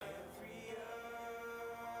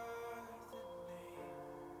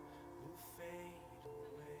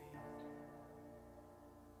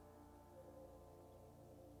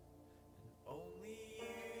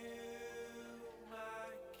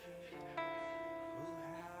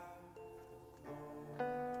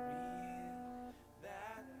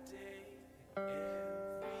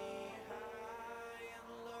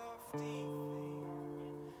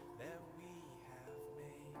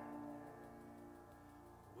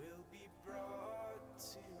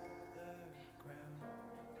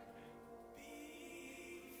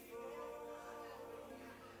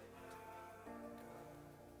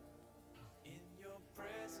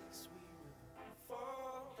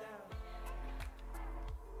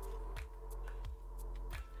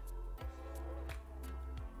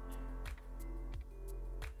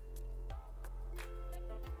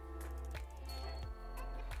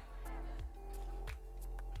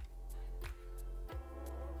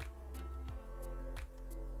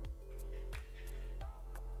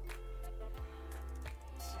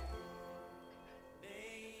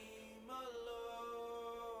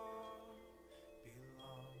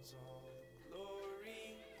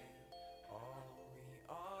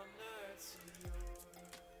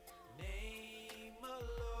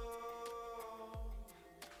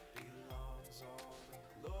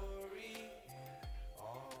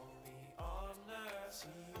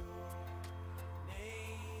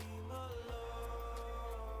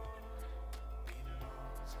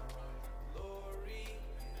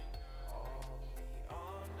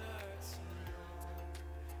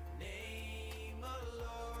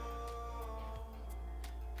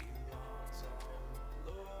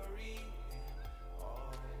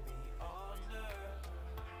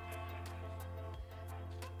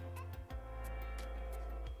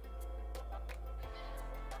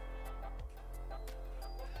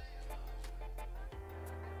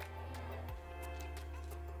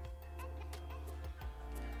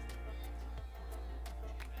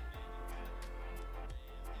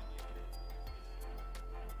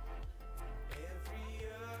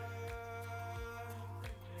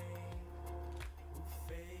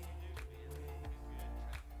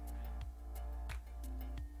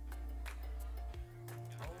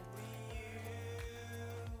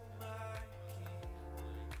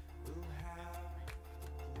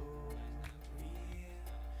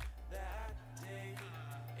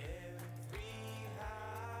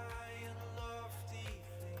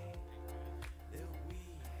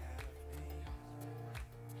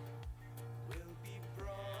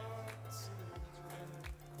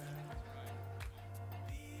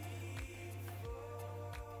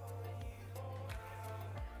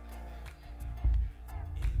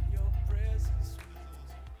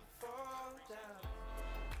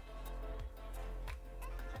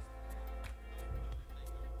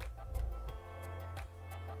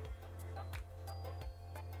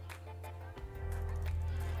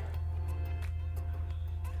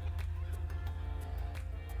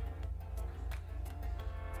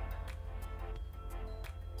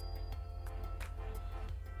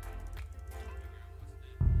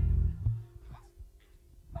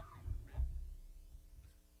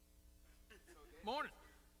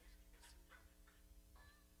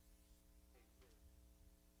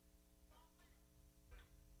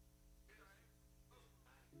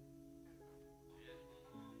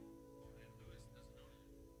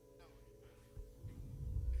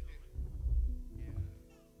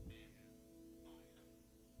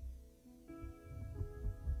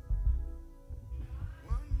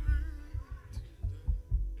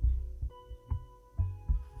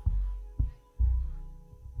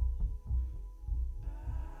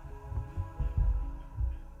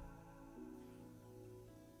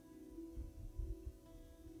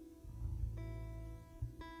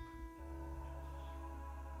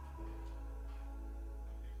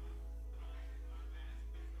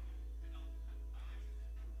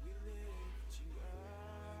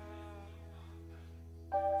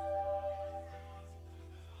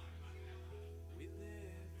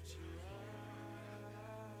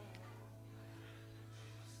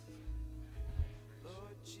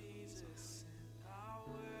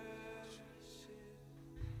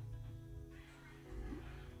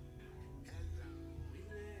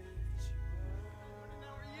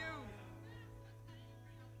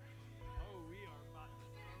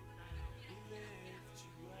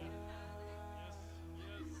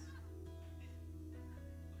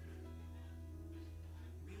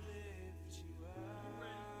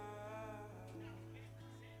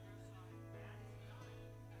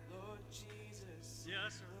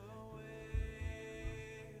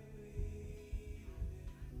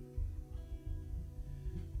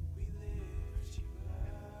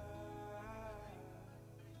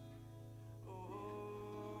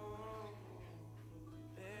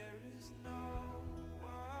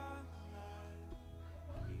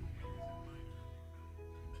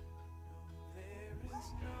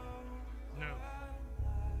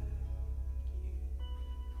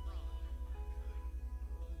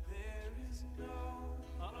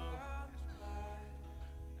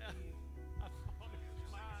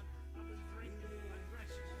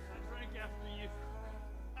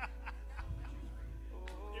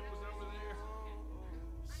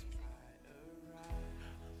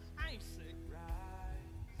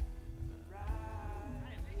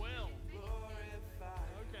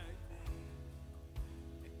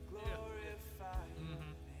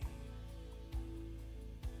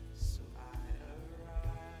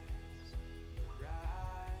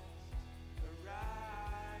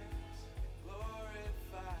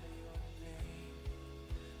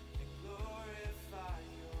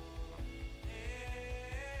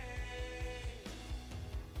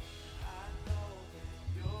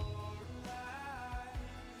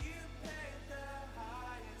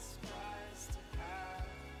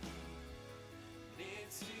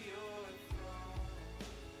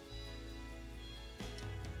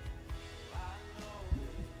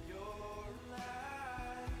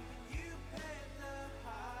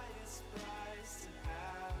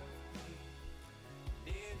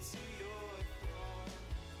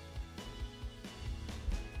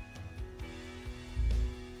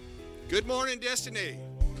Good morning, Destiny.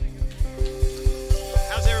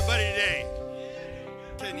 How's everybody today?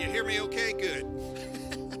 Can you hear me okay? Good.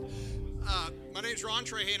 My name's Ron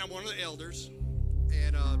Trahan. I'm one of the elders.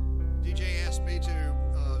 And DJ asked me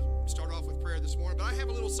to start off with prayer this morning. But I have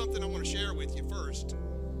a little something I want to share with you first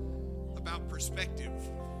about perspective.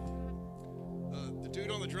 The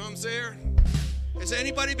dude on the drums there. Has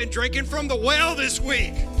anybody been drinking from the well this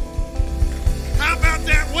week? How about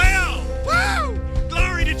that well? Woo!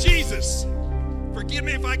 Glory to Jesus. Forgive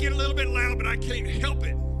me if I get a little bit loud, but I can't help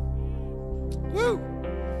it. Woo!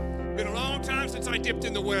 Been a long time since I dipped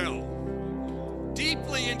in the well.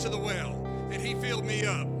 Deeply into the well. And he filled me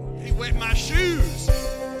up. He wet my shoes.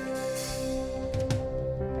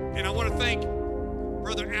 And I want to thank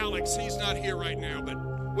Brother Alex. He's not here right now, but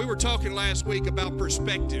we were talking last week about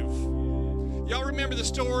perspective. Y'all remember the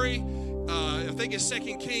story? I think it's 2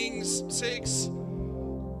 Kings 6.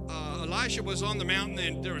 Elisha was on the mountain,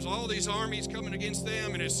 and there was all these armies coming against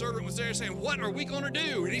them, and his servant was there saying, what are we going to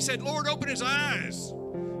do? And he said, Lord, open his eyes.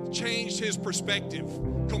 Changed his perspective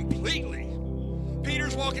completely.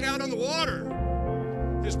 Peter's walking out on the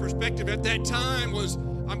water. His perspective at that time was,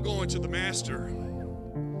 I'm going to the master.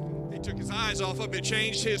 He took his eyes off of it,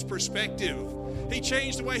 changed his perspective. He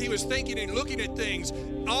changed the way he was thinking and looking at things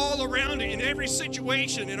all around it in every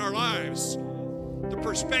situation in our lives. The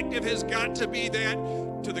perspective has got to be that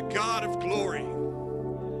to the God of glory.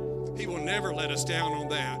 He will never let us down on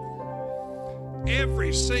that.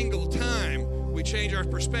 Every single time we change our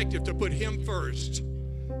perspective to put him first,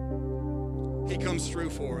 he comes through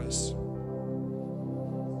for us.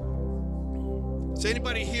 Does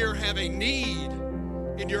anybody here have a need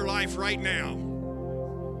in your life right now?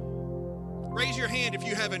 Raise your hand if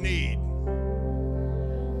you have a need.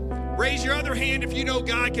 Raise your other hand if you know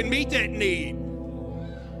God can meet that need.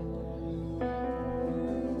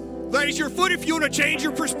 Raise your foot if you want to change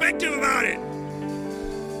your perspective about it.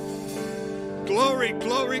 Glory,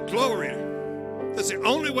 glory, glory. That's the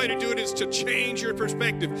only way to do it, is to change your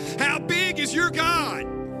perspective. How big is your God?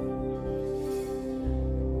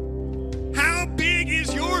 How big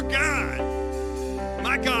is your God?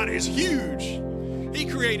 My God is huge. He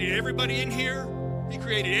created everybody in here. He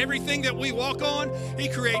created everything that we walk on. He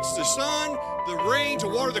creates the sun, the rain, to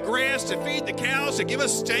water the grass, to feed the cows, to give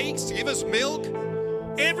us steaks, to give us milk.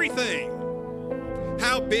 Everything.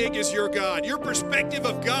 How big is your God? Your perspective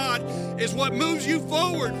of God is what moves you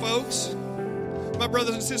forward, folks. My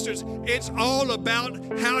brothers and sisters, it's all about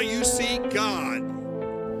how you see God.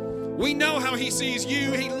 We know how he sees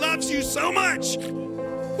you. He loves you so much.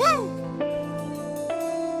 Woo!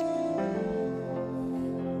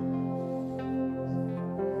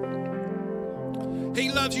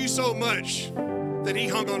 He loves you so much that he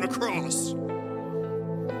hung on a cross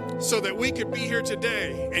so that we could be here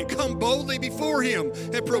today and come boldly before him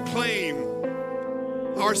and proclaim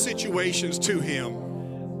our situations to him.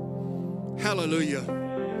 Hallelujah.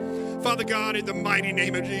 Father God, in the mighty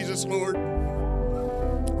name of Jesus, Lord,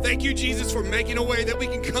 thank you, Jesus, for making a way that we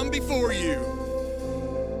can come before you,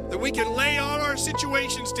 that we can lay all our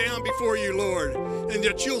situations down before you, Lord, and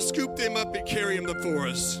that you'll scoop them up and carry them for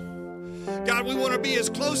us. God, we want to be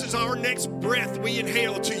as close as our next breath we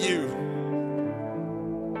inhale to you.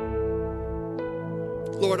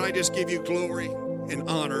 Lord, I just give you glory and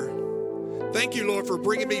honor. Thank you, Lord, for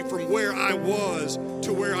bringing me from where I was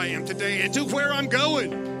to where I am today and to where I'm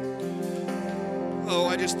going. Oh,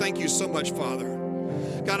 I just thank you so much, Father.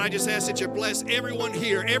 God, I just ask that you bless everyone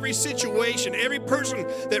here, every situation, every person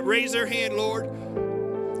that raised their hand, Lord.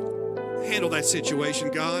 Handle that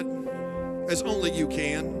situation, God, as only you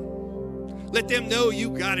can. Let them know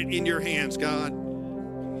you got it in your hands, God.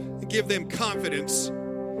 And give them confidence.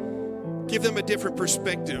 Give them a different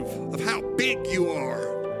perspective of how big you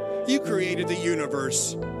are. You created the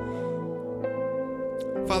universe.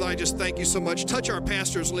 Father, I just thank you so much. Touch our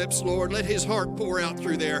pastor's lips, Lord. Let his heart pour out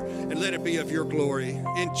through there, and let it be of your glory.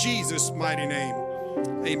 In Jesus' mighty name,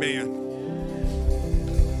 amen.